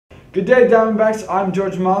Good day, Diamondbacks. I'm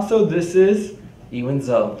George Masso. This is Ewan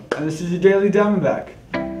Zoe. And this is your Daily Diamondback.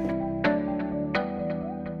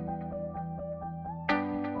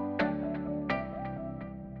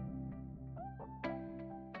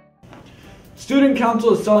 Student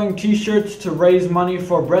Council is selling t-shirts to raise money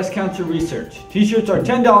for breast cancer research. T-shirts are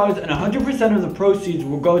 $10 and 100% of the proceeds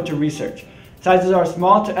will go to research. Sizes are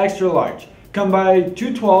small to extra large. Come by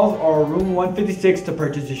 212 or room 156 to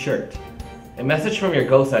purchase a shirt. A message from your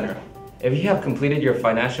Go Center. If you have completed your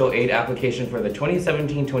financial aid application for the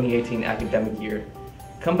 2017-2018 academic year,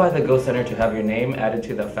 come by the Go Center to have your name added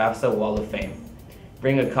to the FAFSA Wall of Fame.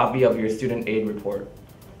 Bring a copy of your student aid report.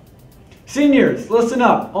 Seniors, listen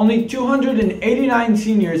up. Only 289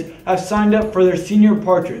 seniors have signed up for their senior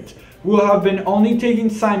portraits. We will have been only taking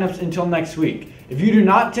sign-ups until next week. If you do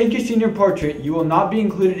not take your senior portrait, you will not be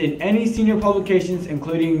included in any senior publications,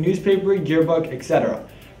 including newspaper, yearbook, etc.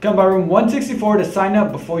 Come by room 164 to sign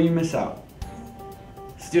up before you miss out.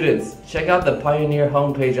 Students, check out the Pioneer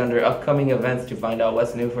homepage under upcoming events to find out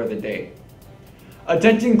what's new for the day.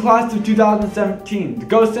 Attention class of 2017, the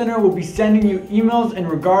Go Center will be sending you emails in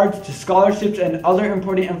regards to scholarships and other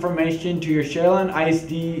important information to your Sharyland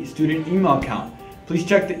ISD student email account. Please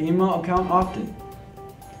check the email account often.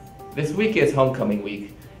 This week is homecoming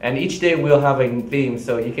week, and each day we'll have a theme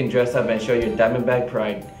so you can dress up and show your Diamondback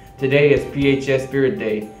pride. Today is SPHS Spirit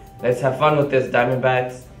Day. Let's have fun with this,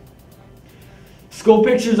 Diamondbacks. School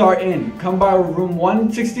pictures are in. Come by room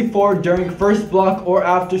 164 during first block or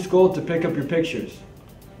after school to pick up your pictures.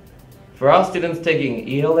 For all students taking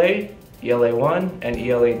ELA, ELA 1, and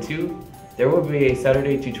ELA 2, there will be a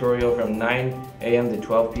Saturday tutorial from 9 a.m. to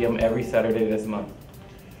 12 p.m. every Saturday this month.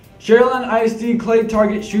 Sharyland ISD Clay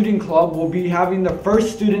Target Shooting Club will be having the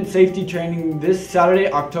first student safety training this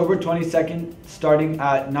Saturday, October 22nd, starting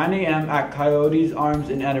at 9 a.m. at Coyotes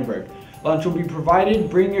Arms in Edinburgh. Lunch will be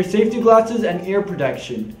provided. Bring your safety glasses and ear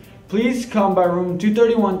protection. Please come by room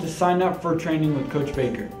 231 to sign up for training with Coach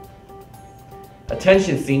Baker.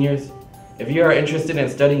 Attention seniors, if you are interested in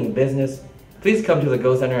studying business, please come to the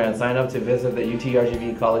Go Center and sign up to visit the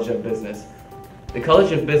UTRGV College of Business. The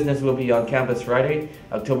College of Business will be on campus Friday,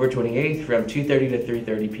 October 28th from 2:30 to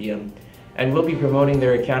 3:30 p.m. and will be promoting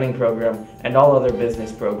their accounting program and all other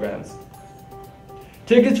business programs.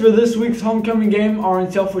 Tickets for this week's homecoming game are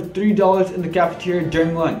on sale for $3 in the cafeteria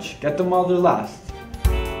during lunch. Get them while they last.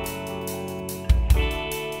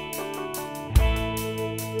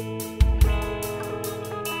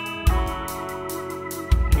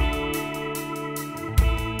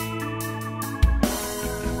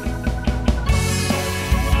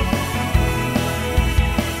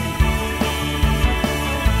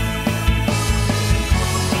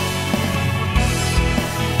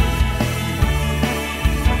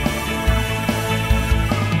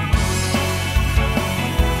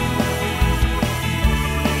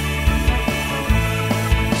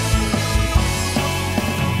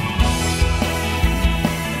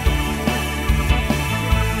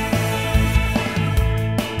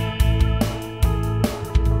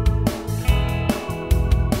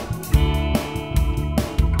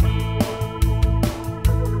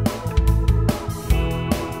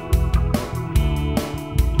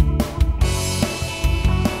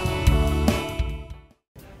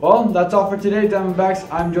 Well, that's all for today,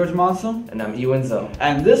 Diamondbacks. I'm George Monson. And I'm Ewan Zoe.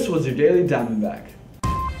 And this was your Daily Diamondback.